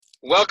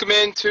Welcome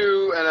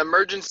into an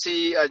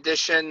emergency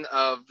edition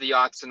of the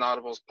Odds and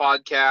Audibles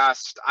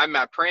podcast. I'm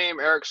Matt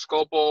Prehm, Eric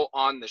Scopel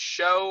on the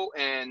show,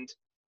 and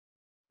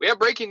we have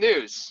breaking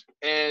news.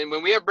 And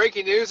when we have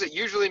breaking news, it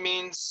usually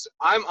means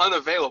I'm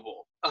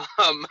unavailable.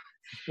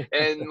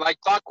 And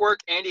like clockwork,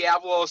 Andy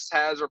Avalos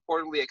has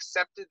reportedly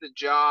accepted the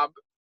job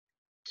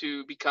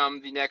to become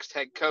the next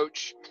head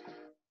coach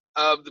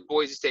of the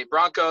Boise State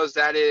Broncos.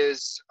 That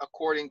is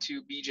according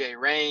to BJ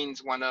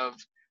Rains, one of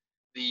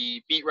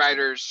the beat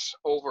writers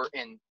over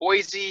in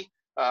Boise.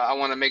 I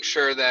want to make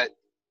sure that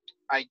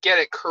I get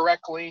it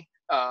correctly.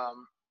 I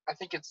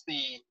think it's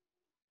the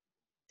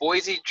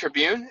Boise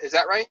Tribune. Is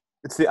that right?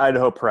 It's the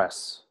Idaho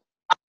Press.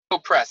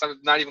 Idaho Press. I'm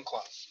not even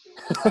close.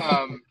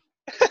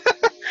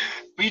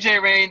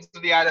 BJ Rains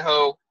of the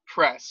Idaho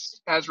Press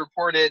has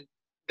reported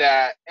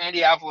that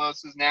Andy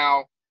Avalos is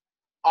now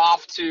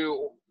off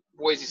to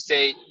Boise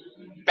State,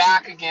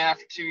 back again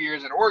after 2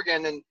 years at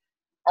Oregon. And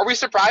are we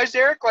surprised,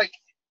 Eric? Like,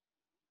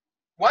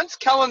 once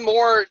Kellen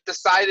Moore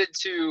decided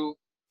to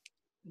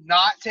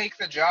not take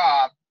the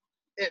job,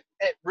 it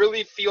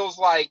really feels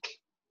like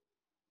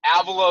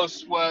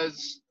Avalos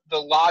was the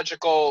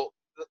logical,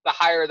 the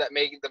hire that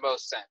made the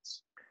most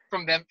sense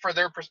from them, for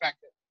their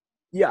perspective.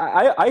 Yeah,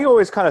 I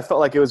always kind of felt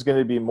like it was going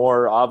to be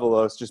more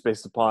Avalos just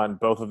based upon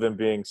both of them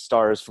being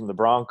stars from the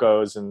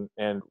Broncos and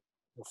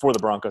for the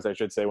Broncos, I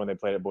should say, when they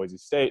played at Boise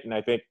State. And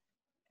I think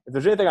if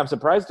there's anything I'm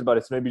surprised about,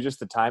 it's maybe just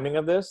the timing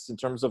of this in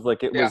terms of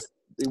like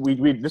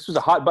this was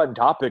a hot button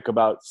topic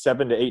about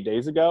 7 to 8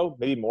 days ago,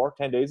 maybe more,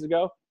 10 days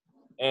ago.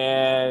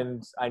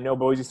 And I know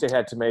Boise State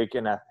had to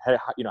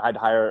had to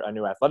hire a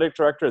new athletic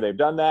director. They've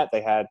done that.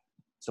 They had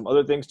some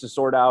other things to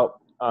sort out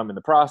in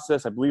the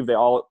process. I believe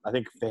I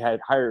think they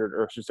had hired,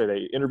 or I should say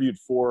they interviewed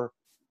 4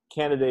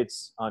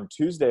 candidates on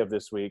Tuesday of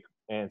this week.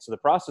 And so the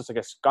process, I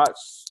guess,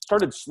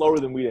 started slower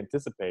than we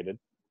anticipated.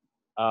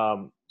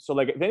 So,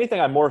 like, if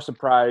anything, I'm more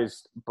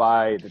surprised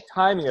by the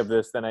timing of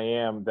this than I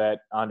am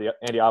that Andy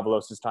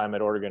Avalos' time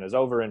at Oregon is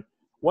over. And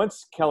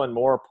once Kellen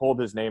Moore pulled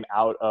his name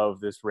out of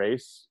this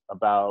race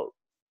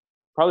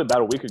probably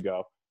about a week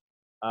ago,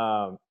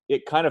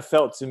 it kind of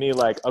felt to me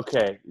like,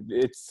 okay,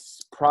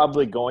 it's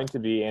probably going to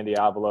be Andy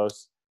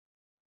Avalos.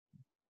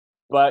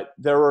 But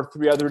there were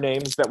 3 other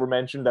names that were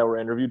mentioned that were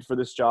interviewed for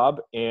this job,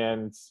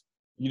 and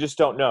you just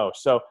don't know.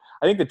 So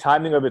I think the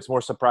timing of it's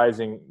more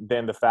surprising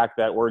than the fact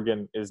that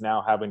Oregon is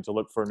now having to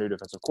look for a new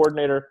defensive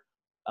coordinator.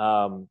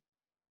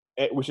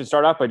 We should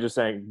start off by just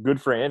saying good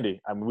for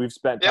Andy. I mean, we've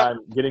spent time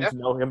getting to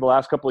know him the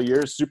last couple of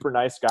years. Super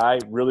nice guy,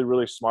 really,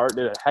 really smart,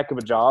 did a heck of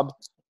a job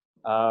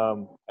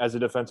as a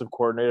defensive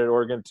coordinator at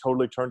Oregon,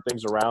 totally turned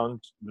things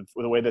around.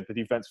 The way that the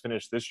defense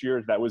finished this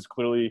year, that was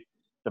clearly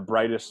the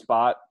brightest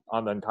spot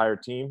on the entire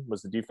team,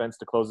 was the defense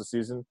to close the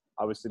season.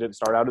 Obviously didn't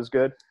start out as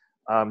good.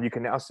 You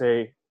can now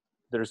say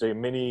there's a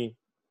mini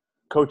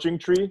coaching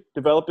tree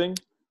developing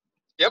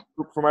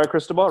for Mario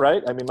Cristobal,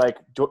 right? I mean, like,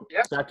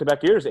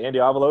 back-to-back years, Andy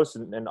Avalos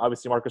and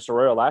obviously Marcus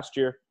Arroyo last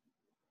year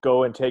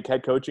go and take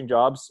head coaching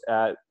jobs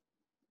at,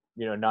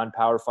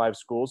 non-Power 5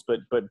 schools, but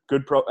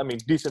good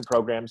decent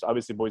programs.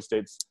 Obviously, Boise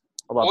State's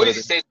a lot better.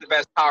 Boise State's the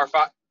best Power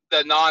 5.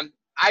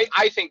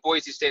 I think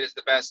Boise State is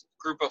the best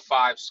Group of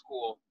 5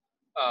 school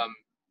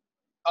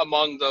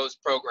among those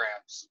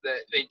programs.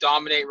 They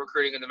dominate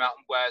recruiting in the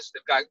Mountain West.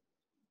 They've got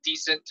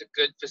decent to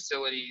good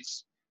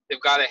facilities. They've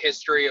got a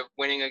history of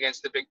winning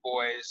against the big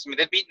boys. I mean,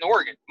 they've beaten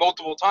Oregon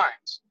multiple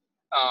times.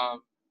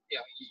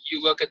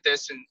 You look at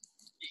this, and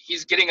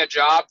he's getting a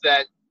job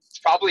that it's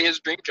probably his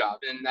dream job,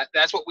 and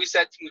that's what we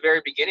said from the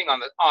very beginning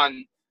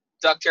on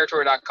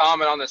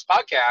DuckTerritory.com and on this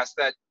podcast,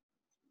 that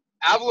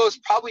Avalos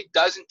probably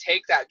doesn't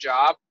take that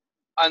job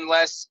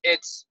unless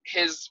it's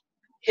his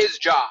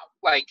job.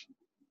 Like,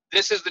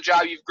 this is the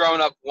job you've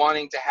grown up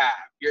wanting to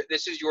have.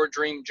 This is your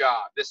dream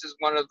job. This is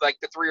one of like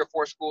the 3 or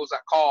 4 schools that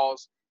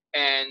calls,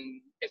 and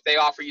if they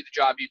offer you the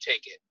job, you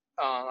take it.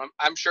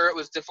 I'm sure it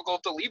was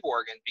difficult to leave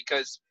Oregon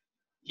because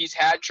he's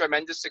had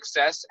tremendous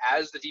success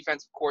as the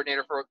defensive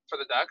coordinator for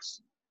the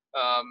Ducks,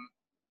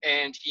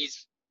 and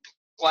he's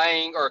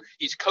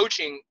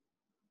coaching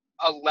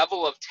a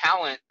level of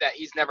talent that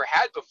he's never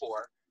had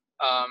before.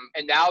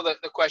 And now the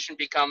question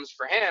becomes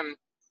for him,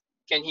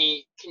 can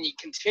he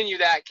continue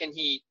that? Can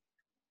he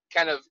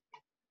kind of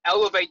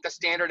elevate the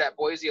standard at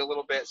Boise a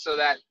little bit so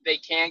that they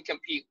can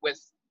compete with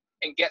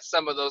and get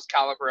some of those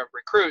caliber of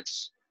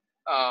recruits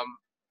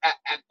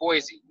at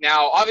Boise?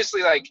 Now,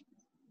 obviously, like,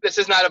 this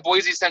is not a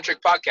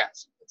Boise-centric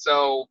podcast,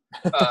 so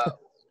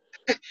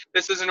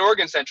this is an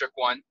Oregon-centric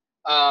one.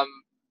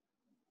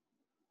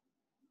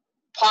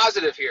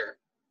 Positive here.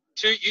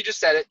 You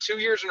just said it, 2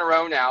 years in a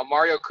row now,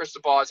 Mario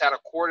Cristobal has had a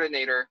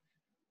coordinator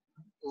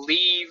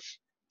leave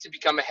to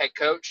become a head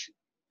coach.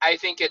 I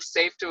think it's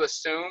safe to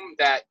assume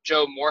that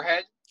Joe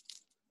Moorhead,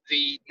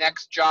 the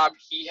next job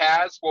he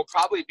has, will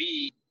probably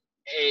be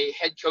a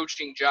head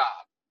coaching job.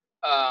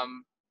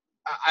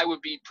 I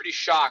would be pretty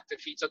shocked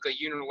if he took a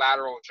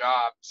unilateral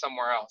job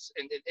somewhere else.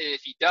 And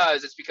if he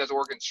does, it's because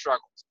Oregon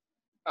struggles.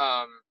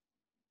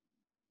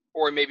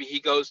 Or maybe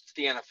he goes to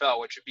the NFL,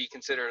 which would be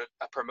considered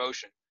a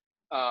promotion.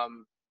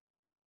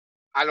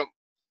 I don't,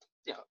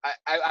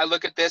 I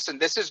look at this, and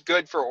this is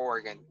good for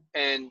Oregon.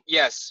 And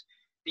yes,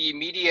 the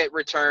immediate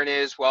return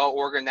is, well,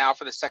 Oregon now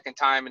for the second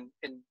time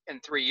in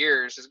 3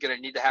 years is going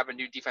to need to have a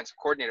new defensive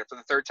coordinator. For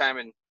the third time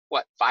in,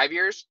 5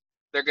 years?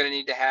 They're going to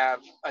need to have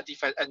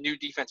a new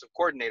defensive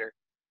coordinator.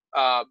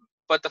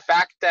 But the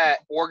fact that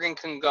Oregon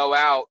can go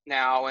out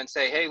now and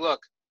say, hey, look,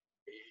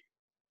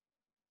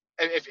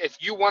 if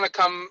you want to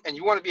come and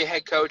you want to be a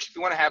head coach, if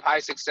you want to have high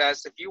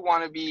success, if you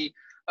want to be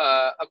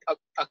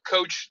a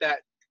coach that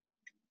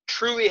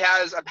truly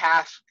has a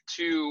path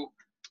to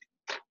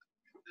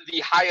the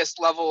highest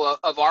level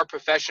of our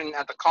profession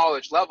at the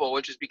college level,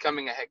 which is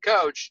becoming a head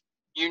coach,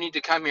 you need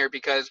to come here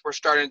because we're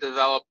starting to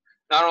develop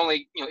not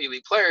only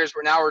elite players,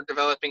 but now we're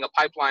developing a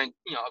pipeline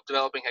of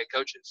developing head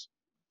coaches.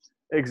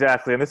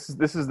 Exactly, and this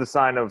is the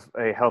sign of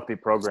a healthy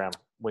program.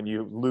 When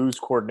you lose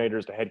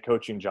coordinators to head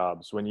coaching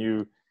jobs, when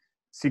you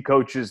see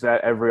coaches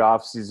that every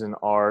offseason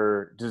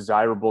are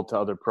desirable to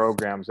other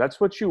programs, that's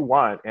what you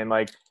want. And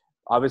like,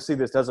 obviously,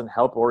 this doesn't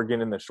help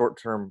Oregon in the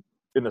short term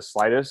in the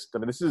slightest. I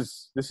mean, this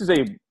is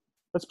a,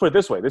 let's put it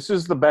this way, this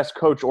is the best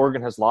coach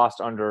Oregon has lost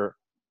under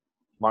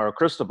Mario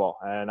Cristobal,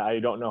 and I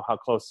don't know how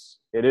close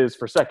it is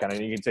for second. I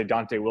mean, you can say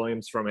Dante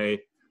Williams from a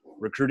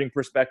recruiting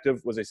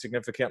perspective was a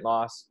significant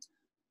loss.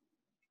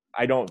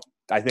 I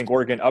think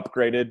Oregon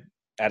upgraded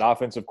at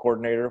offensive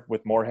coordinator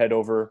with Moorhead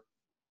over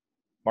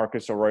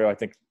Marcus Arroyo. I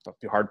think I'd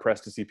be hard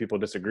pressed to see people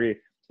disagree.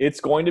 It's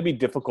going to be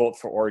difficult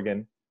for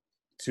Oregon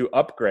to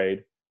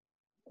upgrade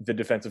the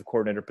defensive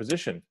coordinator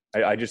position.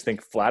 I just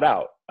think flat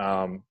out.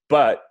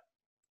 But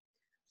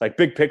like,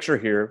 big picture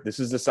here, this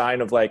is a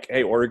sign of like,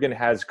 hey, Oregon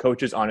has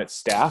coaches on its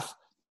staff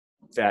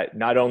that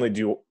not only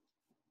do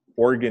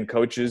Oregon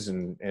coaches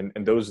and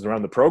those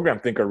around the program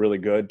think are really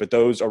good, but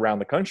those around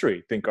the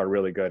country think are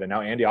really good. And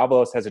now Andy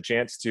Avalos has a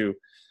chance to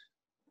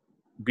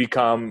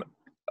become,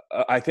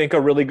 I think,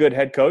 a really good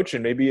head coach,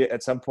 and maybe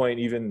at some point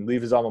even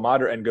leave his alma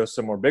mater and go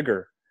somewhere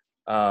bigger.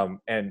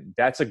 And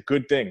that's a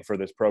good thing for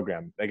this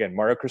program. Again,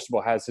 Mario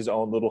Cristobal has his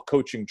own little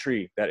coaching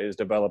tree that is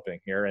developing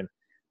here.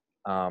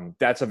 And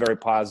that's a very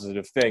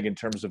positive thing in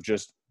terms of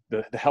just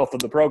the health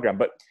of the program.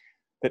 But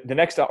the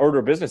next order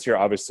of business here,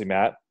 obviously,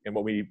 Matt, and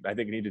what I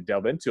think we need to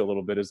delve into a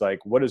little bit is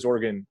like, what does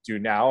Oregon do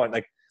now? And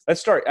like,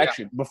 let's start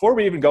actually before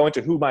we even go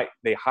into who might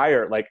they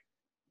hire. Like,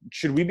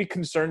 should we be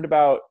concerned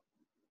about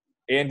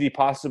Andy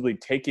possibly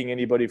taking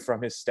anybody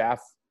from his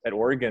staff at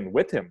Oregon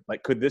with him?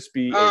 Like, could this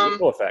be a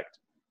ripple effect?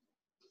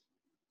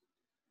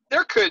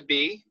 There could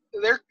be.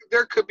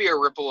 There could be a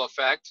ripple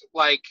effect.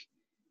 Like,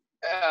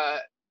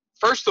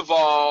 first of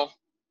all,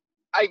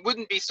 I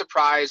wouldn't be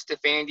surprised if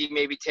Andy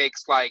maybe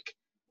takes like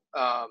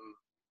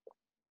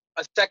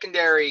a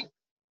secondary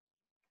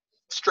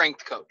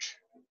strength coach.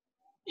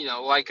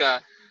 Like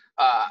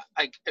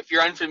if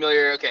you're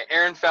unfamiliar, okay,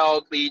 Aaron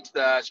Feld leads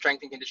the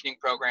strength and conditioning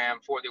program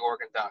for the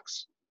Oregon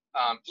Ducks.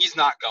 He's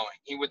not going.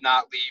 He would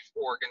not leave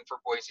Oregon for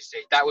Boise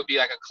State. That would be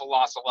like a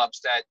colossal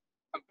upset,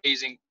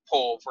 amazing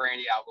pull for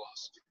Andy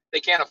Avalos. They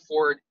can't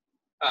afford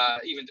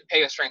even to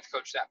pay a strength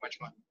coach that much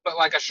money. But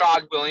like a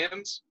Shad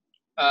Williams,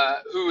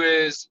 who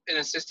is an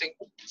assistant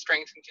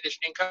strength and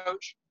conditioning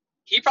coach,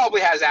 he probably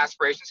has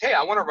aspirations. Hey,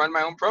 I want to run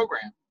my own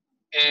program.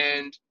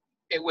 And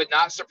it would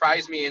not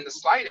surprise me in the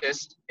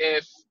slightest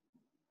if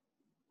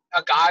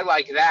a guy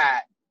like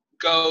that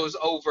goes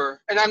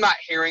over, and I'm not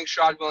hearing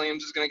Shad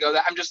Williams is going to go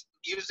that. I'm just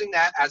using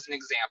that as an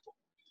example.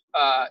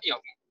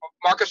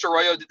 Marcus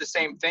Arroyo did the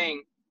same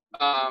thing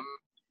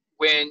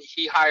when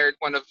he hired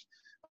one of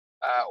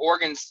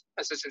Oregon's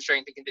assistant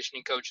strength and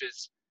conditioning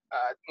coaches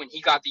when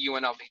he got the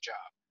UNLV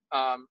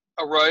job.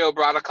 Arroyo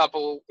brought a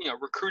couple,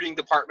 recruiting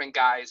department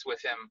guys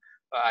with him.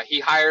 He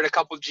hired a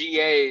couple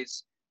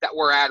GAs that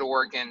were at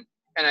Oregon,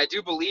 and I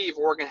do believe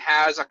Oregon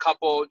has a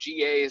couple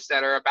GAs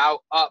that are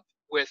about up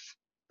with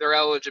their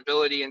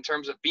eligibility in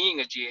terms of being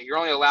a GA. You're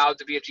only allowed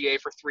to be a GA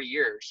for 3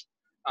 years.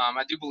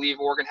 I do believe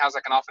Oregon has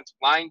like an offensive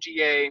line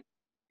GA,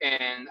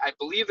 and I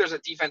believe there's a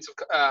defensive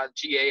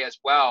GA as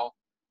well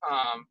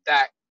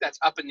that's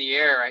up in the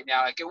air right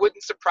now. Like, it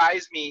wouldn't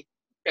surprise me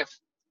if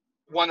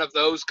one of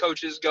those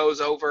coaches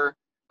goes over.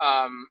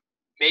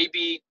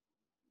 Maybe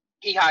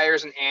he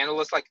hires an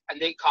analyst, like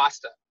Nate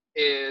Costa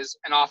is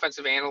an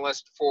offensive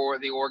analyst for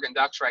the Oregon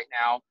Ducks right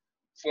now,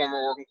 former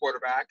Oregon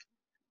quarterback.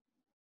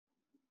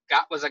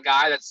 Was a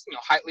guy that's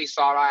highly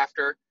sought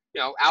after.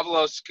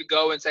 Avalos could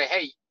go and say,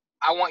 hey,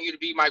 I want you to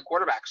be my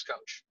quarterback's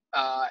coach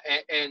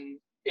and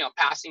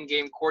passing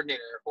game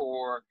coordinator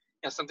or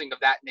something of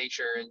that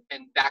nature,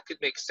 and that could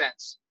make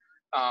sense.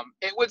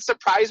 It would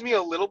surprise me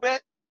a little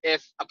bit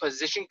if a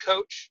position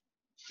coach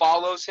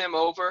follows him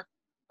over.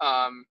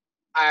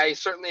 I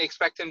certainly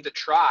expect him to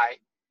try.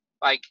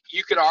 Like,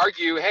 you could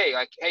argue, hey,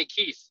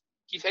 Keith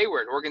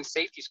Hayward, Oregon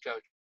safeties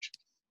coach,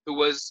 who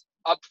was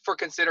up for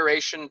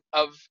consideration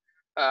of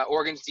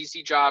Oregon's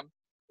DC job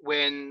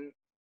when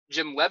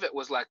Jim Leavitt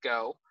was let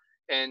go,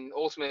 and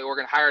ultimately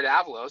Oregon hired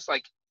Avalos.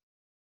 Like,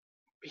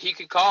 he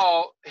could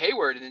call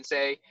Hayward and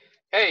say,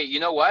 hey, you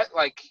know what?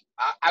 Like,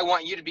 I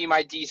want you to be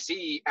my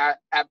DC at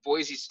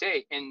Boise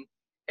State. And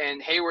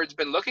and Hayward's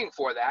been looking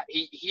for that.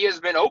 He has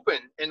been open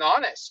and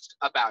honest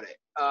about it,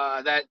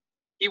 that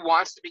he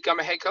wants to become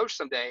a head coach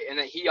someday, and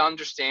that he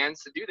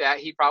understands to do that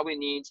he probably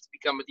needs to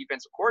become a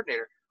defensive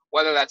coordinator,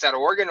 whether that's at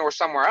Oregon or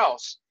somewhere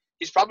else.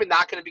 He's probably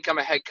not going to become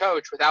a head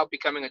coach without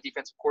becoming a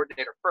defensive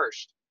coordinator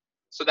first.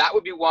 So that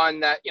would be one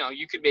that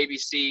you could maybe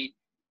see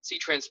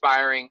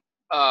transpiring.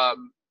 I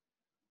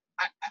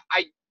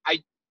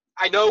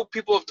know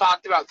people have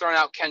talked about throwing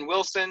out Ken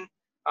Wilson.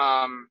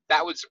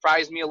 That would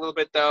surprise me a little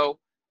bit, though.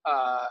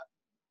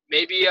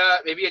 Maybe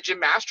a Jim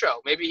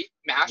Mastro. Maybe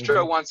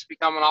Mastro wants to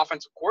become an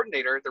offensive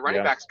coordinator, the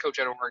running backs coach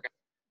at Oregon.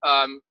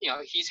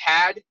 He's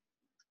had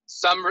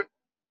some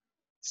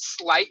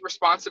slight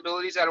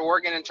responsibilities at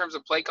Oregon in terms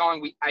of play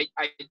calling. I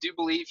do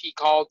believe he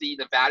called the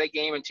Nevada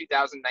game in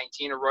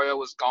 2019. Arroyo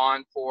was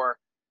gone for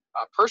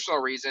a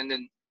personal reason,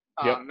 and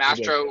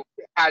Mastro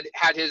had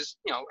his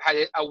had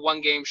a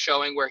one game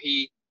showing where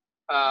he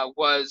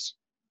was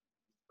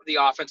the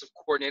offensive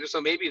coordinator. So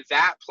maybe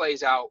that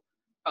plays out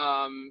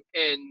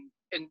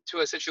into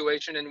a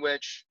situation in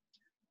which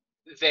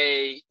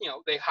they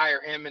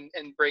hire him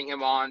and bring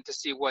him on to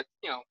see what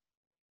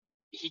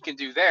he can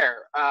do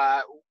there.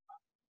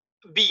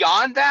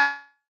 Beyond that,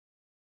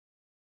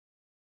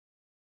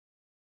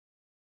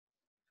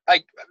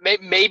 like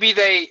maybe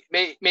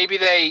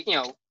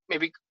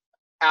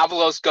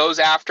Avalos goes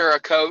after a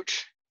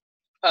coach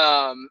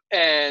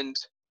and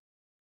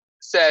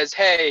says,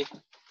 "Hey,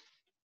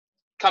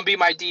 come be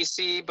my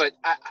DC." But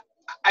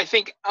I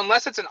think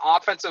unless it's an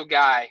offensive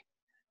guy,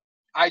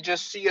 I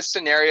just see a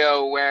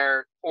scenario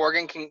where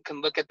Oregon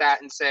can look at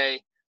that and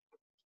say,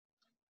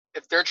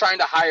 if they're trying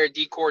to hire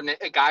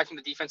a guy from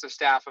the defensive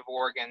staff of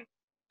Oregon,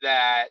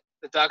 that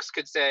the Ducks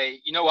could say,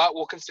 you know what,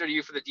 we'll consider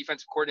you for the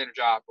defensive coordinator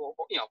job,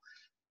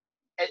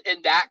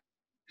 and that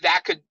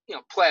could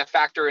play a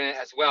factor in it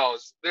as well.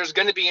 There's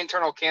going to be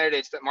internal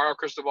candidates that Mario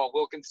Cristobal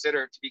will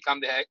consider to become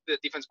the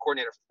defense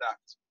coordinator for the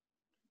Ducks.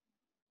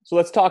 So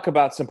let's talk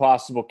about some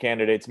possible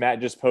candidates. Matt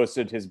just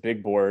posted his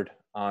big board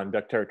on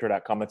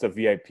duckterritory.com. That's a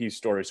VIP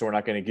story, so we're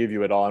not going to give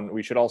you it all. And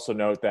we should also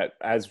note that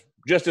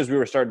just as we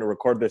were starting to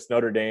record this,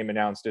 Notre Dame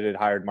announced it had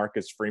hired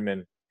Marcus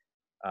Freeman,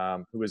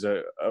 who was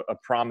a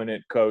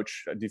prominent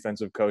coach, a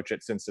defensive coach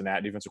at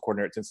Cincinnati, defensive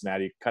coordinator at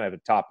Cincinnati, kind of a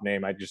top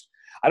name. I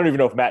don't even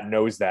know if Matt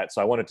knows that,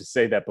 so I wanted to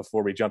say that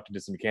before we jumped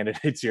into some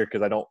candidates here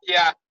because I don't.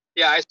 Yeah,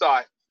 I saw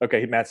it.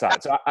 Okay, Matt saw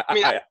it. So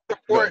I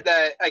report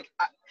that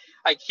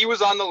like he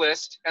was on the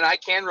list, and I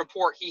can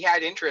report he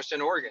had interest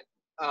in Oregon.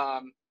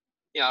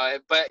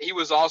 But he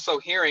was also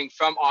hearing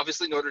from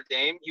obviously Notre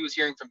Dame. He was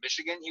hearing from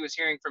Michigan. He was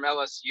hearing from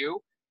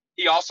LSU.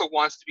 He also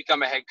wants to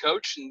become a head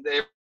coach, and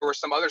there were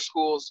some other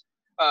schools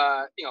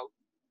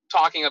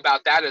talking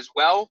about that as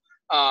well.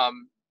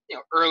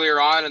 Earlier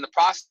on in the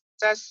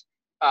process,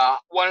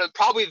 one of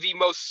probably the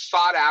most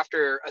sought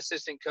after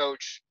assistant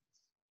coach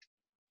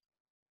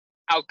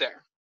out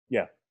there.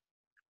 Yeah.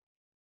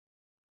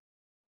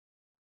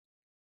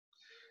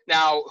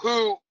 Now,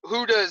 who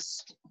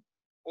does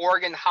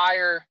Oregon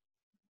hire?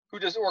 Who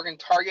does Oregon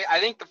target?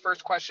 I think the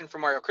first question for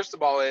Mario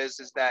Cristobal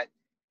is that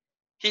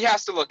he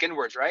has to look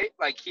inwards, right?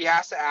 Like he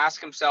has to ask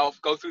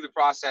himself, go through the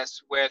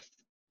process with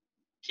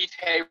Keith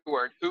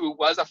Hayward, who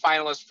was a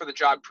finalist for the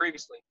job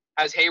previously.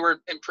 Has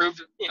Hayward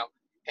improved,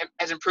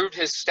 has improved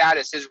his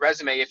status, his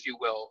resume, if you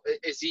will?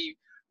 Is he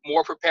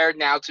more prepared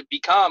now to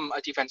become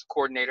a defensive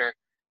coordinator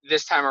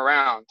this time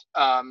around?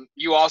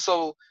 You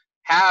also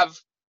have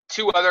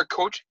two other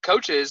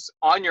coaches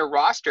on your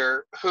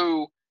roster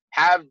who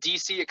have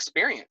DC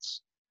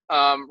experience.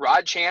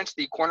 Rod Chance,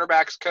 the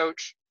cornerbacks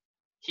coach,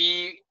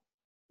 he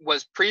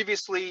was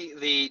previously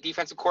the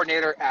defensive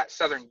coordinator at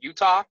Southern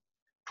Utah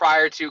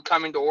prior to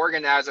coming to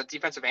Oregon as a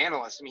defensive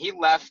analyst. I mean, he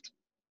left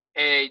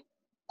a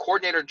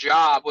coordinator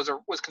job,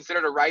 was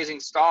considered a rising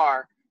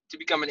star, to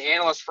become an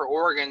analyst for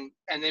Oregon,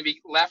 and then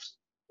left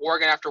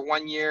Oregon after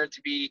 1 year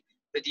to be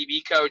the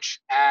DB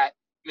coach at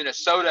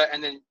Minnesota,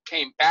 and then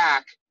came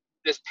back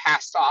this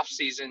past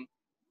offseason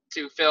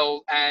to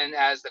fill in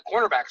as the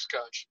cornerbacks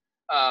coach.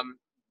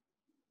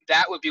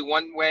 That would be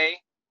one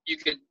way you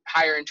could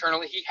hire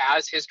internally. He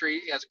has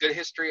history. He has a good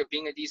history of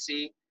being a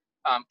DC.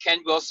 Ken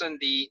Wilson,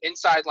 the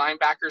inside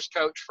linebackers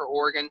coach for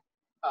Oregon,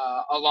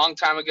 a long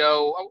time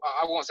ago.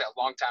 I won't say a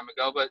long time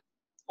ago, but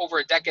over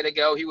a decade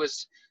ago, he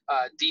was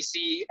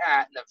DC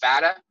at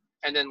Nevada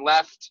and then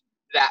left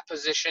that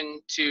position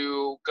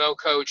to go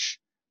coach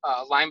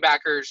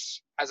linebackers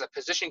as a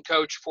position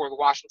coach for the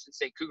Washington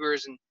State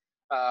Cougars, and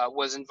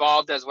was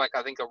involved as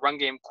I think a run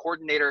game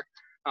coordinator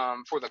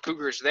for the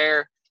Cougars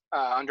there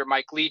under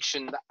Mike Leach,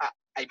 and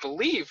I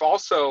believe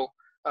also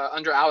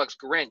under Alex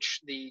Grinch,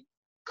 the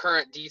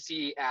current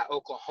DC at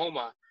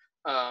Oklahoma.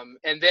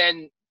 And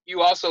then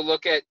you also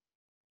look at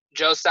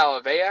Joe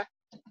Salavea,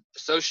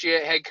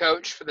 associate head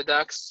coach for the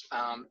Ducks.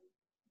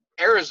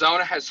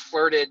 Arizona has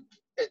flirted,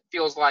 it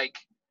feels like,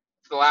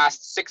 for the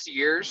last 6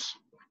 years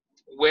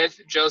with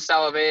Joe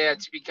Salavea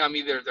to become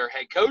either their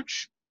head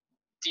coach,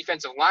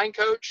 defensive line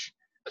coach,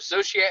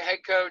 associate head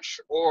coach,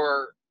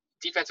 or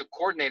defensive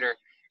coordinator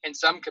in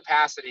some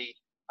capacity.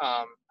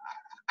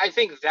 I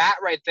think that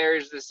right there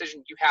is the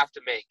decision you have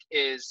to make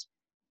is,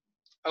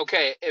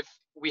 okay, if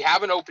we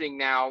have an opening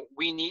now,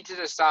 we need to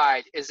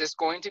decide, is this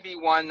going to be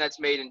one that's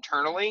made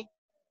internally,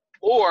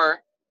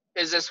 or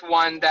is this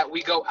one that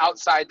we go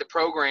outside the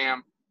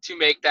program to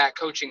make that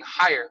coaching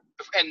hire?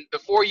 And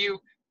before you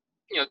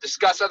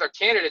discuss other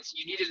candidates,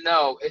 you need to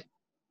know,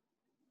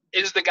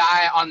 is the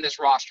guy on this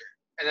roster?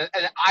 And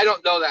I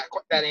don't know that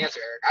answer,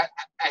 Eric.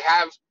 I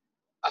have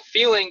a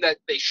feeling that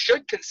they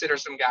should consider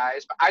some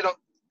guys, but I don't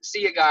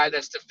see a guy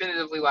that's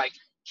definitively like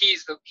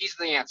he's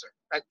the answer.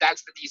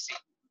 That's the DC.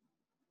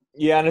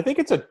 Yeah, and I think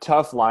it's a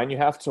tough line you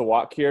have to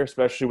walk here,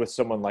 especially with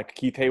someone like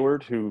Keith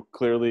Hayward, who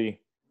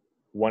clearly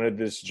wanted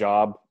this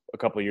job a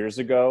couple of years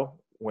ago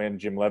when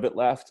Jim Leavitt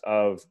left.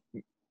 And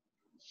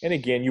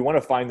again, you want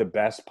to find the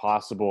best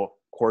possible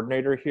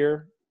coordinator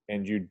here,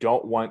 and you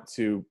don't want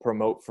to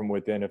promote from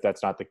within if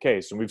that's not the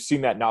case. And we've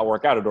seen that not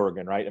work out at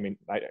Oregon, right? I mean,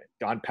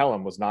 Don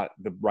Pelham was not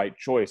the right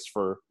choice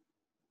for,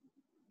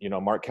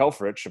 Mark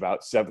Helfrich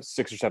about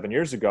 6 or 7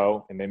 years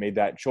ago, and they made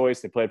that choice.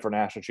 They played for a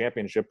national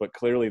championship, but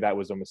clearly that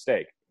was a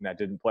mistake, and that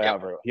didn't play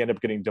out very well. He ended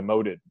up getting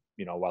demoted,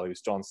 while he was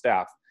still on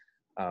staff,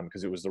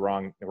 because it was the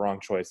wrong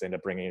choice. They ended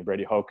up bringing in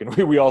Brady Hoke, and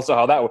we all saw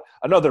how that was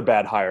another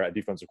bad hire at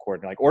defensive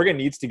coordinator. Like, Oregon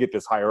needs to get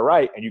this hire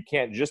right, and you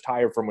can't just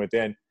hire from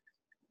within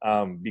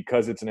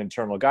because it's an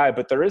internal guy.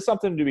 But there is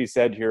something to be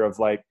said here of,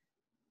 like,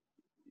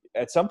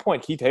 at some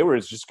point, Keith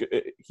Hayward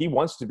he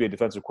wants to be a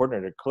defensive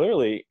coordinator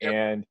clearly,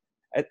 and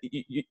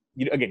you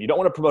don't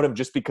want to promote him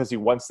just because he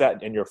wants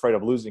that and you're afraid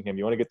of losing him.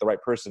 You want to get the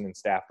right person in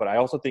staff. But I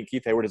also think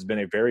Keith Hayward has been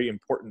a very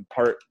important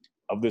part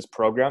of this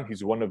program.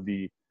 He's one of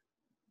the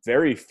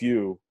very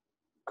few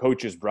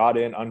coaches brought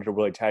in under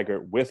Willie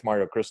Taggart with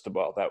Mario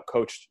Cristobal that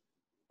coached,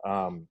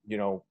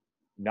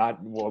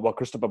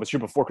 Cristobal was here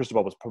before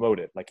Cristobal was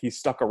promoted. Like, he's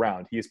stuck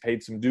around. He has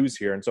paid some dues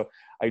here. And so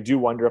I do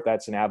wonder if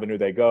that's an avenue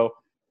they go.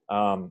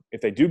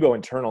 If they do go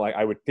internal,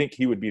 I would think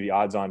he would be the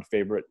odds-on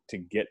favorite to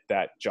get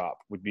that job.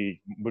 Would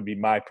be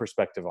my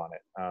perspective on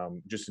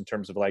it. Just in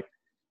terms of, like,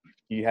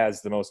 he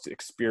has the most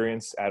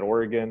experience at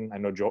Oregon. I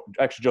know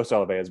Joe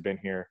Salve has been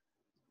here,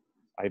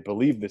 I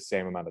believe, the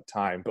same amount of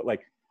time. But,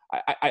 like,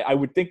 I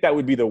would think that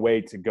would be the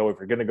way to go if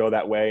you're going to go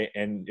that way.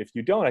 And if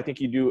you don't, I think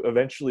you do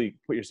eventually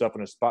put yourself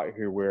in a spot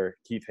here where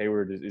Keith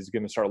Hayward is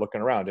going to start looking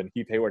around. And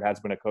Keith Hayward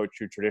has been a coach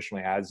who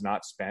traditionally has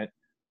not spent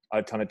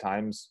a ton of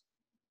times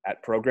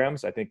at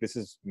programs. I think this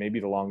is maybe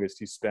the longest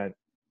he's spent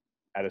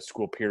at a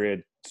school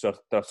period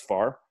thus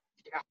far.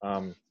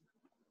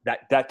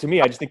 That to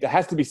me, I just think that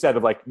has to be said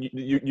of, like,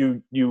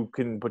 you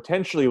can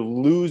potentially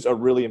lose a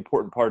really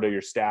important part of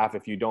your staff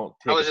if you don't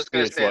take I was just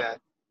going to say look.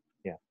 that.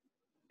 Yeah.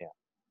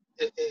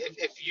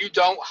 If you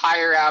don't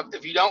hire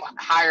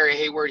a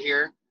Hayward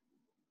here,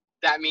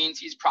 that means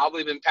he's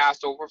probably been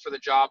passed over for the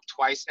job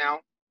twice now.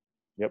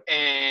 Yep.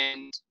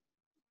 And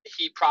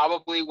he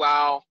probably,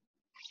 while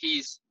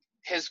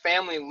his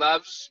family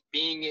loves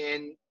being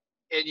in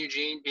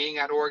Eugene, being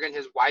at Oregon.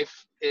 His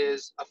wife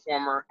is a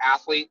former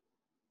athlete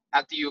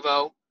at the U of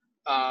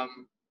O.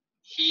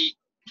 He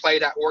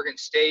played at Oregon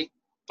State,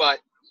 but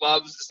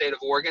loves the state of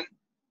Oregon.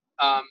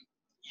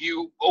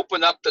 You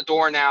open up the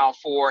door now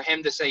for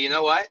him to say, you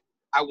know what,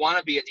 I want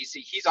to be a DC.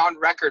 He's on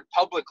record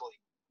publicly.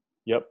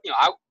 Yep.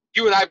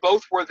 You and I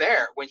both were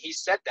there when he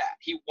said that.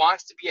 He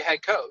wants to be a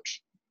head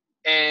coach.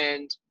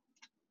 And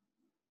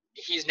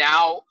he's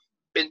now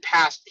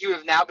he would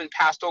have now been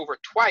passed over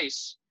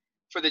twice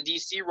for the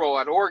DC role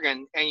at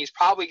Oregon, and he's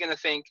probably going to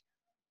think,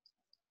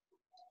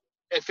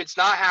 if it's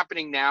not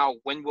happening now,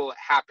 when will it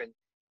happen?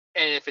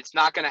 And if it's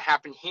not going to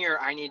happen here,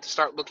 I need to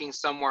start looking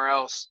somewhere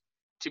else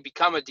to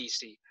become a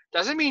DC.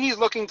 Doesn't mean he's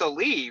looking to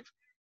leave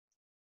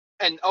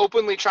and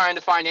openly trying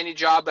to find any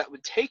job that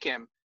would take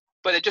him,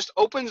 but it just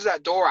opens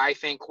that door, I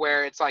think,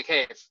 where it's like,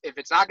 hey, if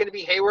it's not going to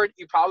be Hayward,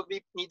 you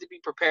probably need to be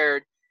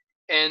prepared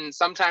in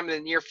sometime in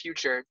the near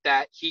future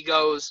that he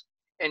goes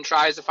and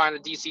tries to find a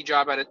DC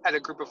job at a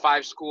group of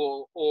 5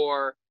 school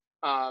or,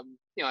 an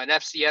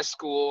FCS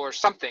school or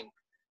something,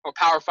 or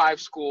Power 5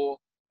 school,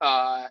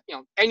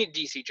 any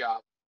DC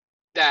job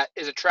that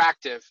is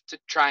attractive to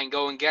try and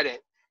go and get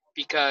it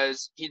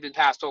because he's been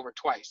passed over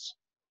twice.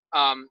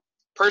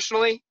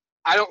 Personally,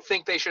 I don't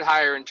think they should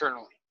hire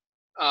internally.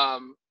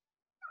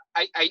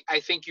 I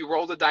think you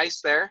roll the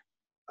dice there.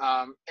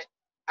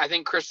 I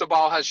think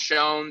Cristobal has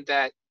shown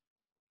that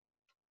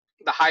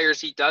the hires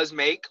he does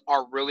make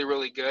are really,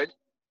 really good.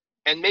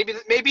 And maybe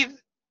they're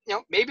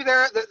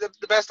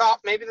the best off.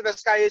 Maybe the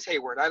best guy is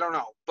Hayward. I don't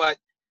know, but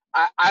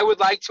I would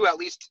like to at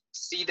least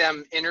see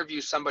them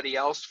interview somebody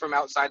else from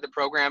outside the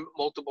program,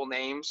 multiple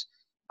names.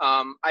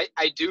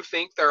 I do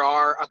think there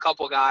are a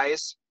couple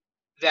guys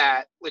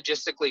that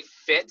logistically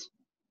fit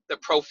the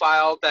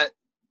profile that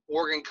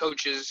Oregon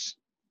coaches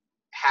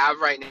have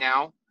right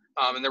now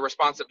and their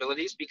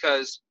responsibilities,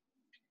 because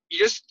you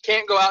just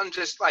can't go out and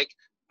just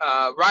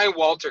Ryan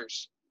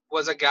Walters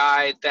was a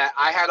guy that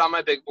I had on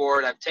my big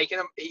board. I've taken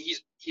him.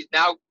 He's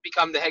now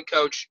become the head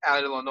coach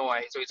at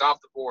Illinois, so he's off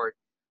the board.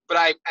 But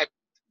I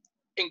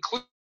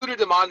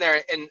included him on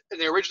there, and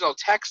the original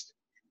text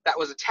that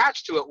was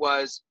attached to it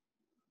was,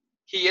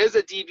 he is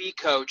a DB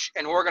coach,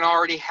 and Oregon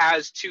already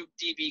has 2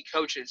 DB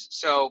coaches.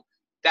 So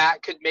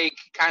that could make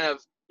kind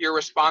of your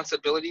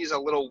responsibilities a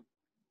little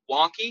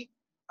wonky.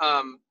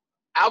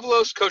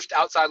 Avalos coached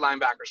outside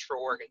linebackers for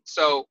Oregon.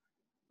 So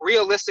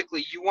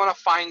realistically, you want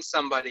to find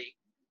somebody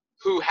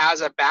who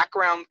has a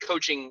background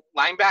coaching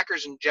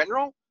linebackers in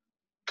general,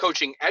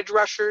 coaching edge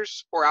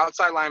rushers or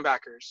outside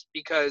linebackers,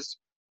 because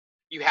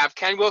you have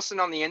Ken Wilson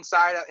on the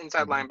inside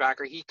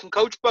linebacker. He can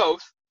coach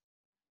both,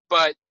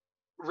 but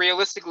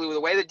realistically,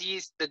 the way the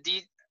D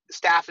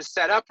staff is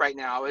set up right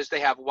now is they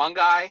have one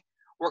guy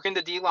working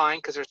the D line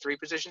because there's 3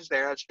 positions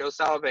there. That's Joe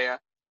Salavea.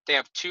 They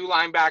have 2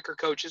 linebacker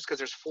coaches because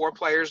there's 4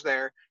 players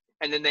there,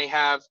 and then they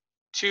have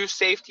 2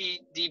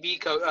 safety DB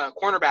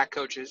cornerback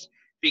coaches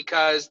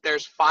because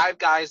there's 5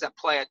 guys that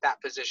play at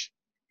that position.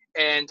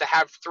 And to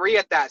have 3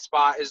 at that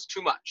spot is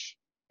too much.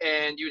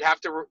 And you'd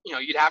have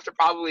to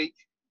probably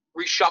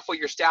reshuffle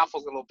your staff a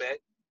little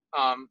bit.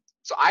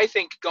 So I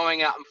think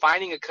going out and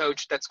finding a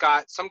coach that's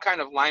got some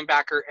kind of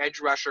linebacker edge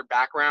rusher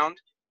background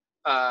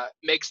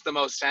makes the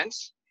most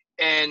sense.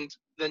 And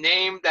the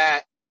name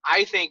that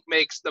I think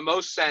makes the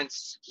most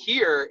sense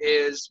here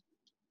is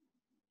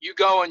you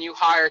go and you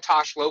hire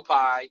Tosh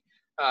Lopi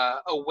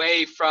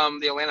away from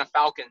the Atlanta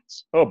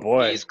Falcons. Oh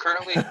boy. He's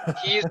currently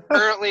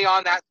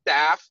on that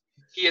staff.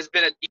 He has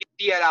been a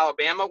DC at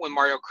Alabama when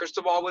Mario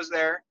Cristobal was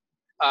there.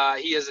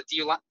 He has a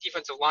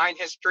defensive line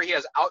history. He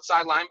has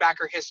outside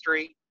linebacker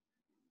history.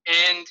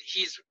 And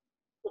he's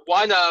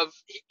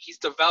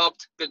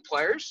developed good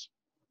players.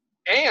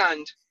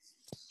 And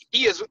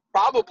he is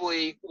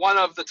probably one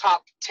of the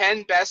top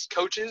 10 best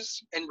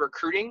coaches in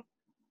recruiting,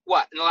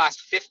 in the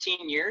last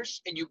 15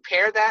 years. And you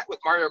pair that with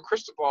Mario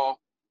Cristobal,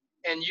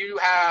 and you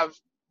have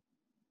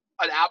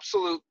an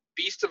absolute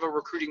beast of a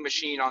recruiting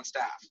machine on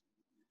staff.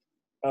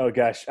 Oh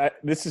gosh,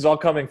 this is all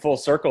coming full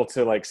circle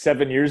to like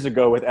 7 years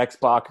ago with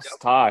Xbox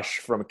Tosh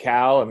from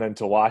Cal and then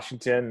to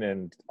Washington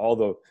and all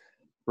the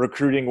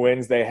recruiting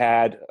wins they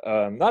had.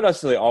 Not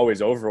necessarily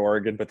always over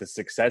Oregon, but the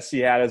success he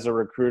had as a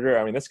recruiter.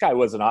 I mean, this guy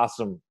was an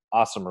awesome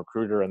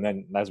recruiter. And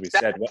then, as we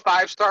said,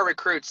 5-star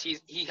recruits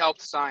he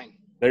helped sign.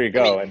 There you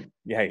go. And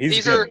yeah,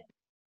 he's good.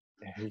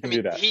 He can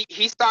do that.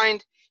 He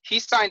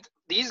signed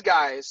these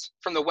guys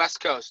from the West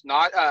Coast.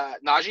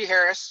 Najee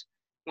Harris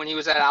when he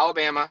was at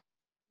Alabama.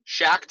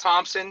 Shaq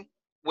Thompson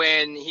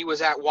when he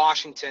was at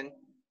Washington,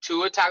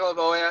 Tua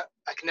Tagovailoa,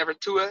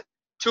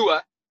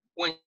 Tua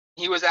when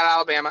he was at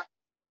Alabama,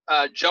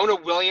 Jonah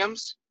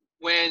Williams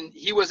when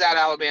he was at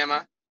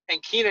Alabama,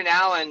 and Keenan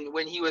Allen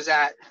when he was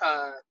at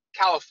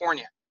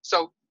California.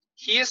 So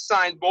he has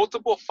signed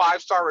multiple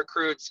 5-star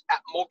recruits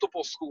at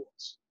multiple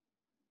schools.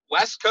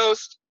 West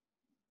Coast,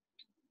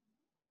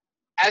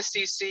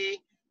 SEC,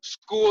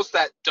 schools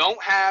that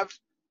don't have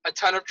a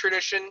ton of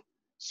tradition,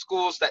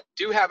 schools that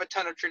do have a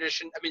ton of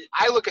tradition. I mean,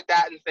 I look at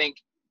that and think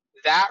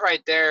that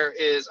right there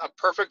is a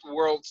perfect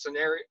world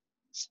scenario.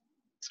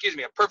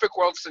 A perfect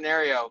world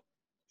scenario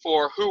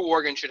for who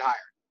Oregon should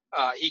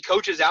hire. He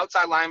coaches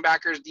outside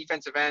linebackers,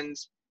 defensive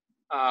ends.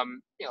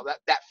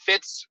 That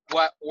fits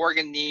what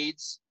Oregon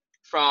needs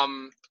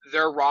from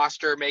their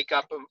roster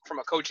makeup, from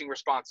a coaching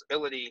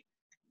responsibility,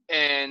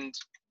 and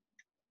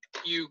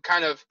you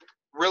kind of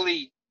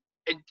really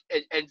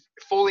and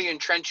fully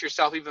entrench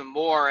yourself even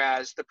more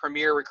as the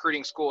premier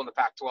recruiting school in the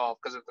Pac-12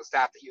 because of the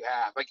staff that you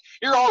have. Like,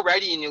 you're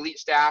already an elite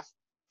staff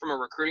from a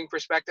recruiting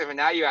perspective, and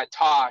now you add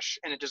Tosh,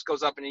 and it just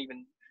goes up in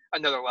even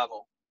another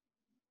level.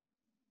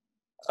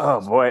 Oh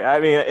boy, I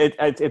mean,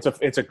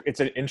 it's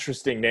an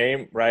interesting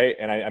name, right?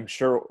 And I'm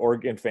sure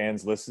Oregon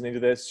fans listening to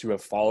this who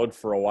have followed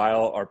for a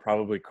while are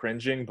probably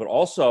cringing, but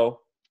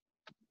also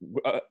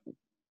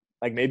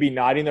like maybe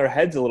nodding their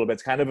heads a little bit.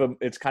 It's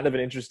kind of an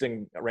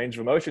interesting range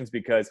of emotions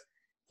because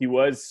he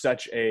was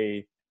such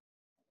a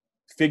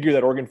figure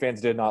that Oregon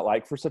fans did not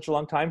like for such a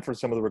long time for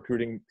some of the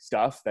recruiting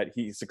stuff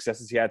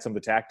successes he had, some of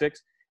the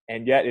tactics.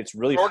 And yet it's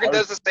really Oregon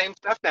does the same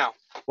stuff now.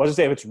 Well, I was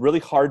saying, it's really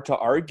hard to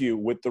argue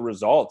with the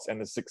results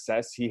and the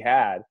success he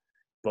had,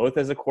 both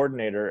as a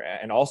coordinator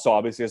and also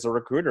obviously as a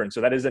recruiter. And so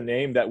that is a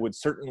name that would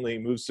certainly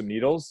move some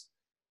needles,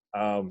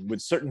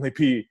 would certainly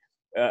be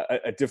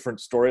a different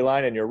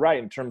storyline. And you're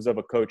right, in terms of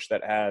a coach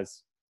that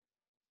has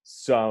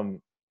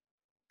some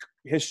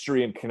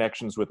history and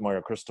connections with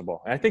Mario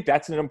Cristobal. And I think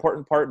that's an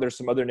important part. There's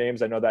some other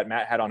names I know that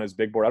Matt had on his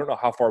big board. I don't know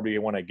how far we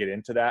want to get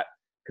into that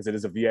because it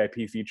is a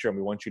VIP feature and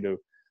we want you to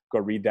go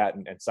read that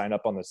and sign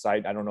up on the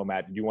site. I don't know,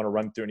 Matt, do you want to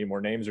run through any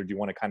more names or do you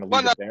want to kind of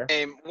leave it there?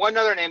 One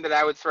other name that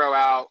I would throw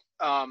out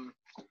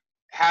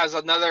has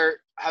a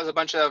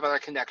bunch of other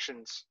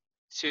connections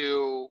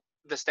to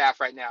the staff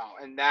right now,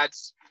 and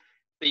that's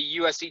the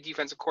USC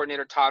defensive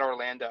coordinator, Todd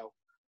Orlando.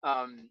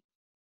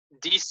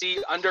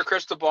 DC under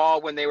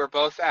Cristobal when they were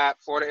both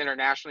at Florida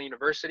International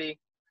University,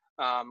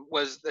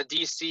 was the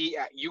DC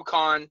at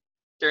UConn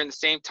during the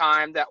same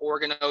time that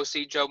Oregon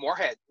OC Joe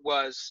Moorhead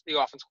was the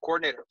offensive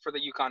coordinator for the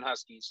UConn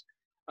Huskies.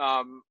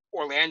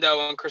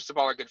 Orlando and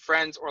Cristobal are good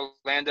friends.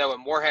 Orlando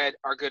and Moorhead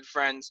are good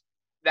friends.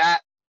 That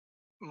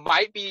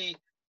might be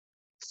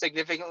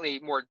significantly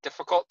more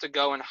difficult to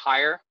go and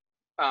hire.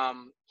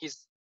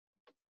 He's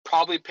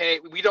probably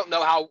paid. We don't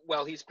know how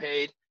well he's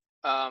paid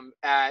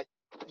at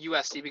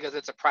USC because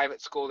it's a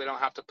private school. They don't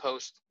have to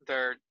post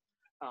their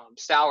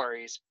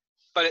salaries,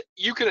 but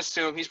you can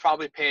assume he's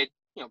probably paid,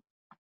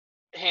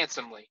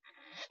 handsomely,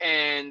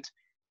 and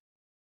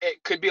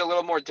it could be a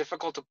little more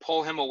difficult to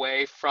pull him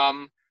away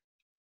from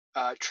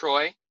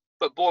Troy.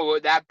 But boy,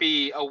 would that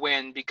be a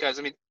win, because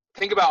I mean,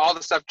 think about all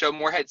the stuff Joe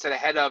Moorhead said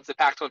ahead of the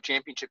Pac-12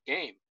 championship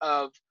game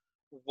of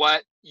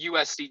what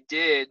USC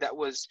did that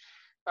was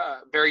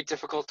very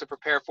difficult to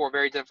prepare for,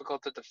 very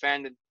difficult to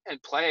defend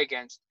and play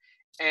against.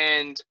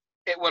 And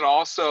it would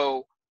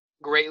also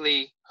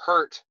greatly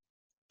hurt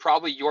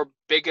probably your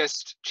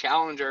biggest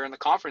challenger in the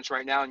conference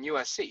right now in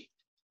USC.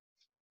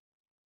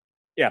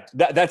 Yeah,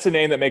 that's a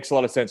name that makes a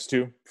lot of sense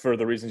too, for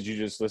the reasons you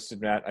just listed,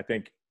 Matt. I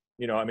think,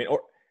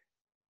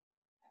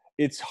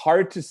 it's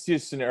hard to see a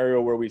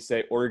scenario where we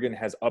say Oregon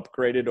has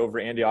upgraded over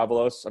Andy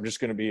Avalos. I'm just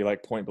going to be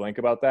like point blank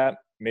about that.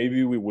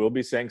 Maybe we will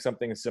be saying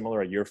something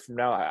similar a year from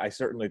now. I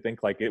certainly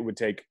think like it would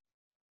take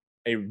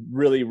a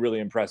really, really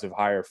impressive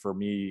hire for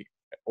me,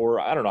 or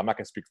I don't know, I'm not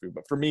going to speak for you,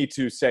 but for me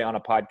to say on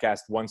a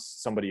podcast once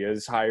somebody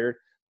is hired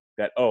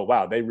that, oh,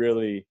 wow, they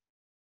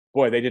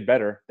did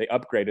better. They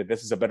upgraded.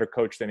 This is a better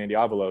coach than Andy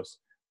Avalos.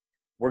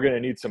 We're going to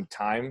need some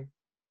time,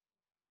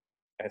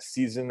 a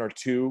season or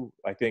two,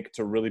 I think,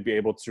 to really be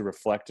able to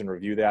reflect and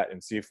review that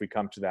and see if we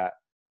come to that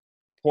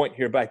point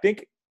here. But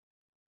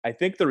I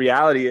think the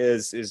reality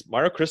is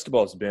Mario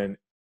Cristobal has been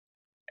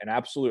an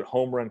absolute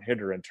home run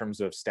hitter in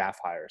terms of staff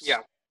hires. Yeah.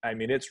 I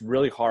mean, it's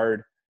really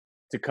hard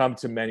to come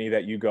to many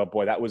that you go,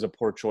 boy, that was a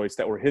poor choice,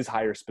 that were his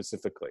hires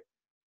specifically.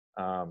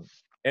 And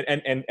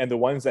the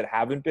ones that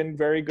haven't been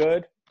very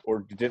good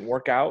or didn't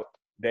work out,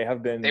 they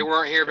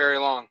weren't here very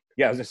long.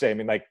 Yeah, I was going to say, I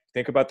mean, like,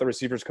 think about the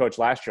receivers coach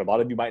last year. A lot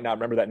of you might not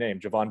remember that name,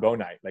 Javon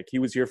Bonite. Like, he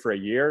was here for a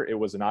year. It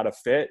was not a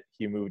fit.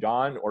 He moved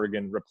on.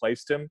 Oregon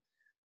replaced him.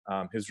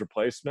 His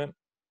replacement,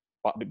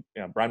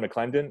 Brian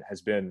McClendon,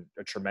 has been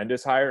a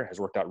tremendous hire, has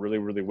worked out really,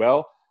 really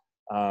well.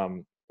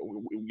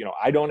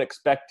 I don't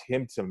expect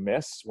him to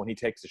miss when he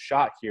takes a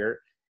shot here.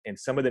 And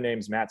some of the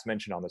names Matt's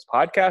mentioned on this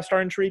podcast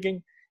are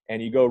intriguing.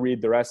 And you go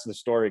read the rest of the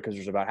story, because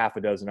there's about half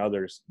a dozen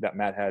others that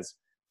Matt has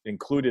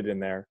included in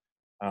there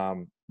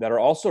that are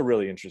also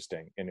really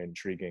interesting and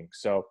intriguing.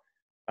 So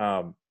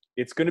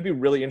it's going to be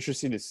really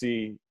interesting to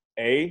see,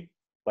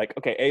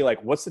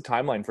 what's the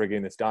timeline for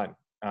getting this done?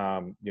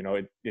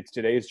 It's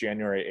today's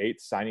January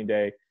 8th. Signing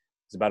day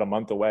is about a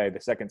month away,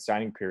 the second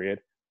signing period.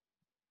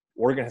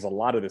 Oregon has a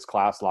lot of this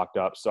class locked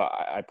up, so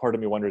part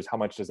of me wonders how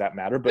much does that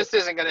matter. But this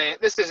isn't going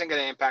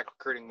to impact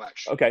recruiting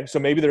much. Okay, so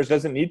maybe there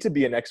doesn't need to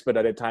be an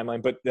expedited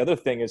timeline. But the other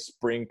thing is,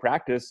 spring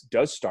practice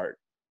does start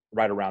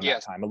right around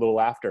that time, a little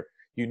after.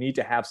 You need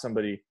to have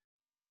somebody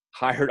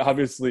hired,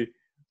 obviously.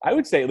 I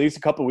would say at least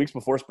a couple of weeks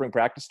before spring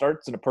practice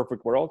starts in a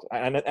perfect world.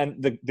 And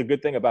the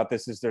good thing about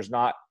this is there's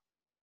not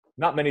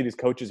many of these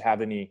coaches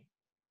have any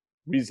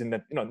reason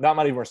that, not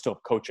many of them are still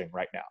coaching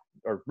right now,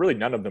 or really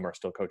none of them are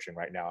still coaching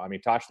right now. I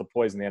mean, Tosh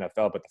Luploy's in the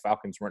NFL, but the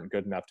Falcons weren't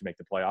good enough to make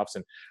the playoffs.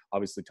 And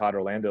obviously Todd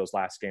Orlando's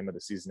last game of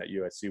the season at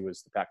USC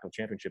was the Pac-12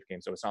 championship game.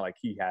 So it's not like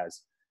he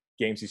has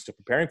games he's still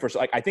preparing for.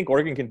 So I think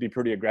Oregon can be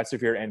pretty aggressive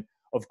here. And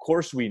of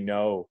course we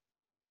know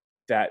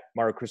that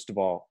Mario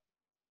Cristobal,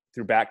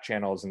 through back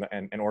channels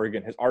and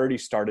Oregon, has already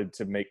started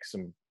to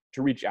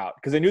reach out,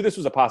 because they knew this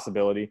was a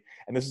possibility,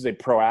 and this is a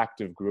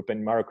proactive group.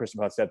 And Mario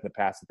Cristobal has said in the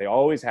past that they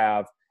always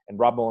have, and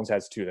Rob Mullins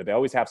has too, that they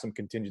always have some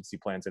contingency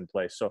plans in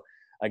place. So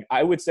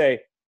I would say,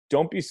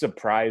 don't be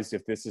surprised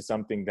if this is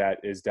something that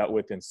is dealt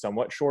with in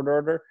somewhat short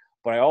order.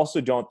 But I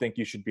also don't think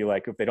you should be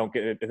like, if they don't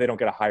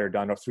get a hire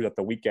done throughout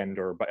the weekend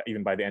or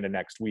even by the end of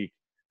next week,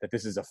 that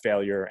this is a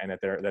failure and that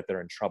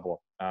they're in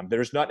trouble.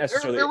 There's not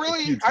necessarily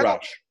a huge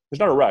rush. There's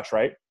not a rush,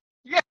 right?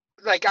 Yeah,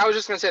 like I was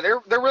just gonna say,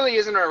 there really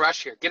isn't a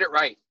rush here. Get it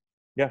right.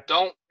 Yeah.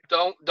 Don't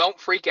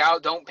freak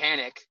out. Don't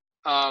panic.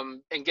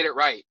 And get it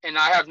right. And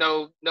I have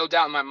no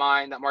doubt in my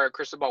mind that Mario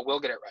Cristobal will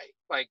get it right.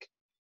 Like,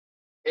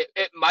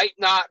 it might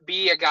not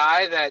be a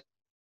guy that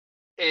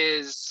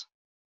is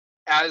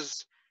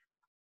as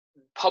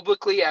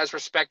publicly as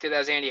respected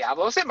as Andy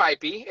Avalos. It might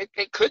be.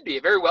 It could be.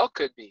 It very well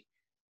could be.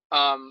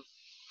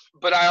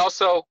 But I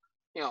also,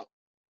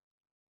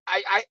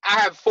 I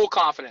have full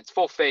confidence,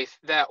 full faith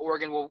that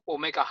Oregon will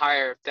make a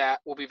hire that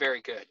will be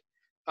very good.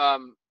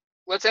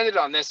 Let's end it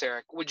on this,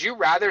 Eric. Would you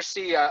rather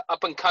see a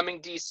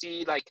up-and-coming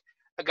DC, like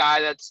a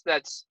guy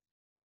that's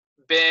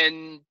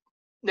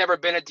never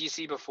been a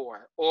DC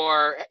before,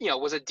 or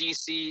was a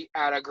DC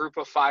at a Group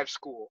of 5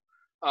 school,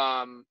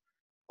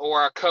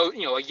 or a coach,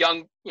 a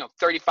young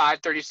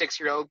 35,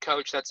 36-year-old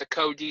coach that's a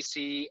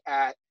co-DC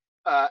at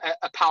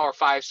a Power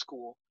 5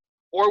 school?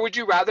 Or would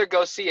you rather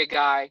go see a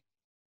guy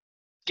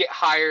get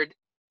hired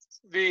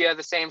via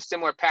the same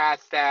similar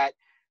path that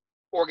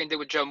Oregon did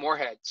with Joe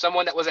Moorhead,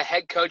 someone that was a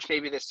head coach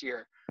maybe this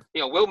year?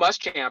 Will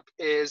Muschamp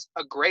is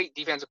a great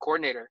defensive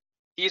coordinator.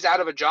 He's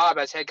out of a job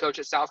as head coach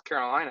at South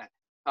Carolina.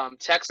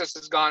 Texas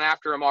has gone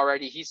after him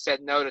already. He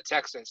said no to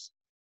Texas.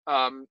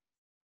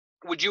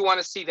 Would you want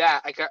to see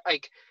that?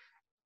 Like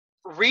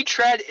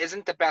retread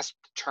isn't the best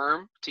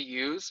term to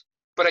use,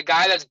 but a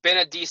guy that's been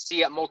a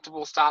DC at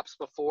multiple stops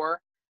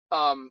before.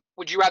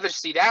 Would you rather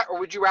see that, or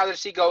would you rather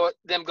see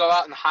them go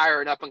out and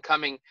hire an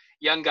up-and-coming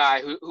young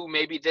guy who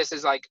maybe this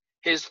is like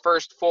his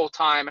first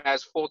full-time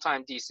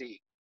DC?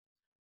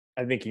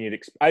 I think you need.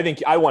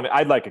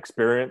 I'd like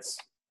experience,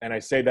 and I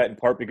say that in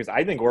part because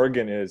I think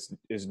Oregon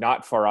is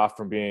not far off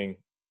from being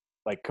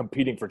like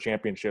competing for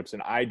championships,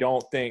 and I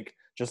don't think,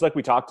 just like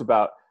we talked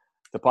about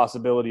the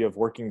possibility of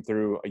working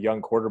through a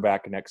young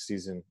quarterback next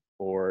season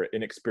or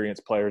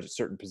inexperienced players at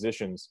certain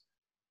positions,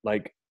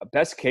 like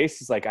best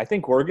case is like I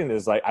think Oregon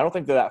is like, I don't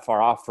think they're that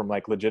far off from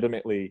like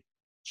legitimately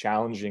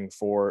challenging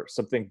for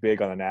something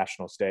big on a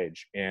national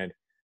stage. And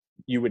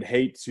you would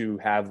hate to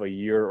have a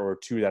year or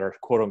two that are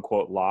quote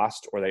unquote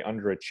lost, or they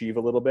underachieve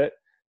a little bit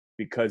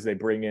because they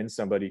bring in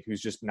somebody who's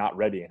just not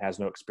ready and has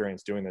no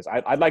experience doing this.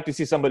 I'd like to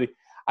see somebody,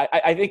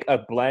 I think a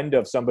blend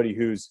of somebody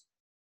who's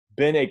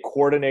been a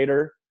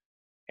coordinator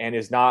and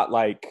is not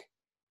like,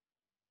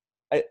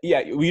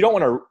 you don't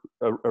want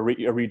a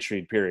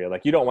retreat period.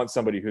 Like you don't want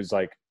somebody who's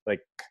like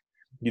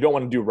you don't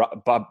want to do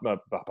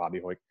Bobby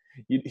Hoyt.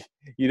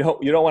 You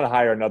don't want to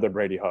hire another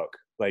Brady Hook.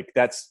 Like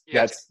that's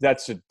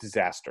a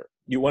disaster.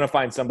 You want to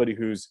find somebody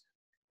who's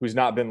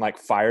not been like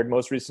fired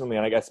most recently.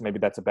 And I guess maybe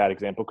that's a bad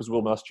example because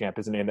Will Muschamp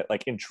is a name that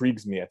like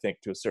intrigues me, I think,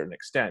 to a certain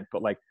extent.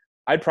 But like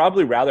I'd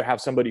probably rather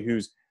have somebody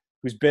who's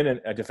been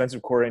a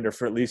defensive coordinator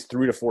for at least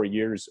 3 to 4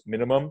 years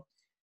minimum,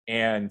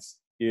 and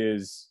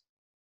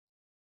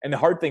the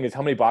hard thing is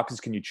how many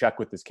boxes can you check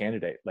with this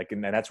candidate? Like,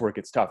 and that's where it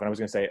gets tough. And I was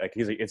going to say, like,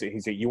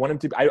 you want him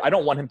to, I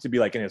don't want him to be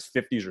like in his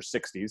 50s or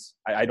 60s.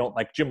 I don't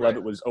like Jim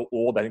Leavitt was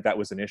old. I think that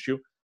was an issue.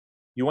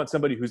 You want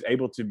somebody who's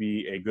able to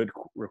be a good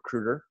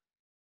recruiter,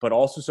 but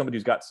also somebody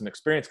who's got some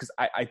experience. Cause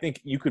I think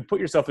you could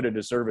put yourself at a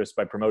disservice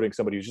by promoting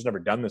somebody who's just never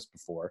done this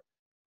before.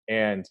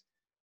 And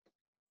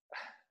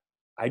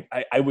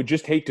I would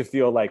just hate to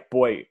feel like,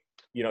 boy,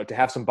 to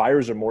have some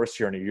buyer's remorse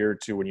here in a year or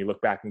two, when you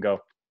look back and go,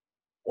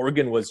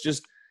 Oregon was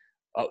just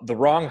the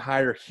wrong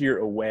hire here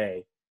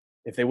away.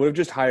 If they would have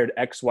just hired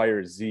X, Y,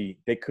 or Z,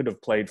 they could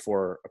have played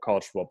for a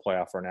college football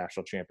playoff or a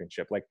national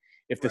championship. Like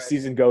if the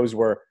season goes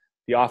where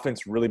the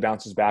offense really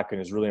bounces back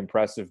and is really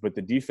impressive, but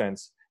the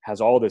defense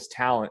has all this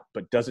talent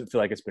but doesn't feel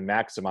like it's been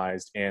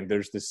maximized, and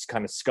there's this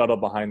kind of scuttle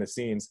behind the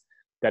scenes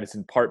that it's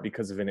in part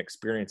because of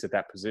inexperience at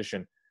that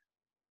position.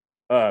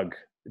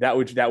 That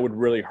would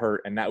really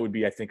hurt, and that would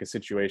be, I think, a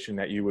situation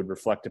that you would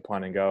reflect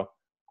upon and go,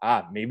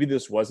 maybe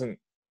this wasn't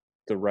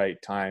the right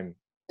time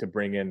to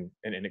bring in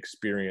an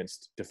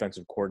inexperienced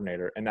defensive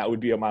coordinator. And that would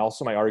be my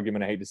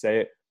argument, I hate to say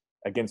it,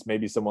 against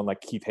maybe someone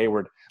like Keith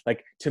Hayward.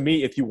 Like, to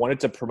me, if you wanted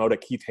to promote a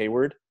Keith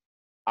Hayward,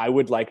 I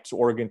would like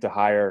Oregon to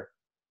hire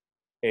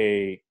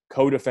a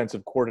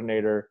co-defensive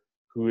coordinator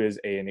who is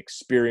an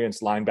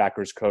experienced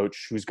linebackers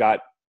coach who's got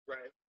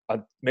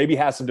maybe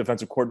has some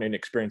defensive coordinating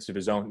experience of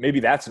his own. Maybe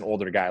that's an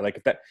older guy.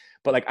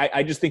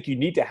 I just think you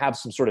need to have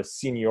some sort of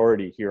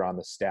seniority here on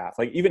the staff.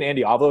 Like even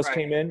Andy Avalos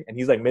came in and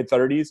he's like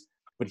mid-30s,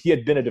 but he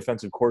had been a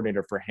defensive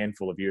coordinator for a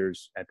handful of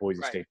years at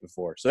Boise State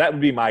before. So that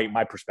would be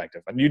my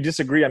perspective. I mean, you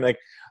disagree? I'm like,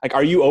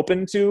 are you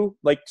open to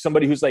like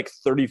somebody who's like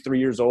 33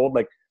 years old?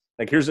 Like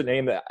here's a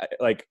name that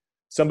like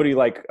somebody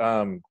like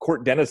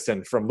Court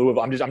Dennison from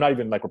Louisville. I'm not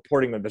even like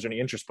reporting that there's any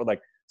interest, but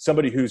like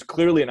somebody who's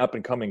clearly an up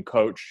and coming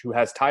coach who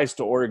has ties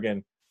to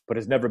Oregon, but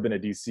has never been a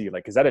DC.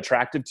 Like, is that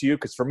attractive to you?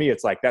 Because for me,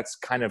 it's like that's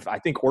kind of, I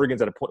think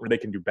Oregon's at a point where they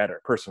can do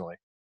better personally.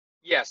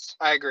 Yes,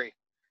 I agree.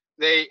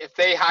 If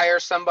they hire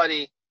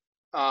somebody,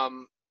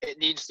 it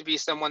needs to be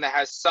someone that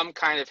has some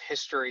kind of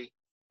history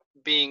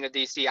being a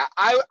DC.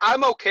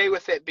 I'm okay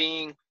with it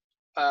being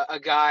a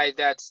guy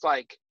that's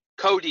like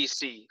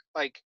co-DC,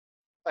 like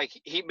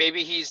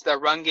he's the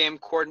run game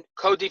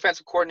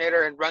co-defensive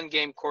coordinator and run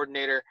game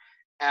coordinator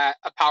at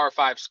a Power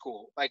 5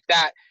 school. Like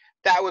that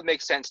would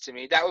make sense to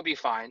me. That would be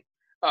fine.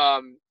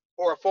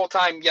 Or a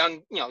full-time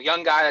young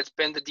guy that's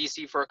been to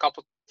DC for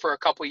a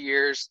couple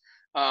years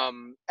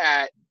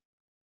at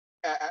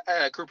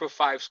a Group of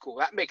 5 school.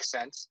 That makes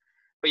sense.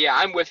 But yeah,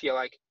 I'm with you.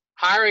 Like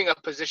hiring a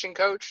position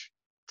coach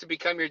to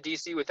become your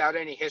DC without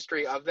any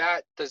history of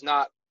that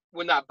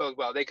would not bode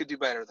well. They could do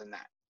better than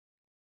that.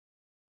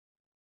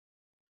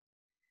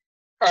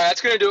 All right, that's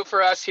going to do it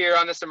for us here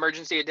on this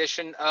emergency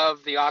edition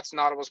of the Odds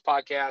and Audibles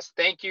podcast.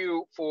 Thank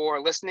you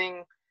for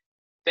listening.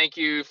 Thank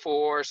you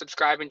for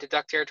subscribing to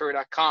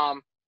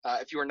DuckTerritory.com.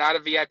 If you are not a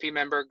VIP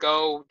member,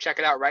 go check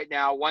it out right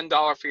now.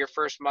 $1 for your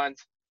first month,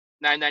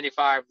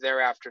 $9.95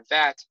 thereafter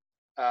that.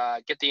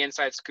 Get the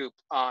inside scoop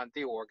on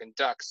the Oregon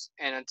Ducks.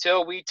 And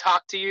until we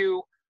talk to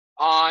you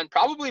on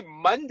probably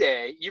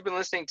Monday, you've been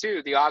listening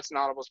to the Odds and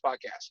Audibles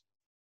podcast.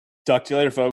 Talk to you later, folks.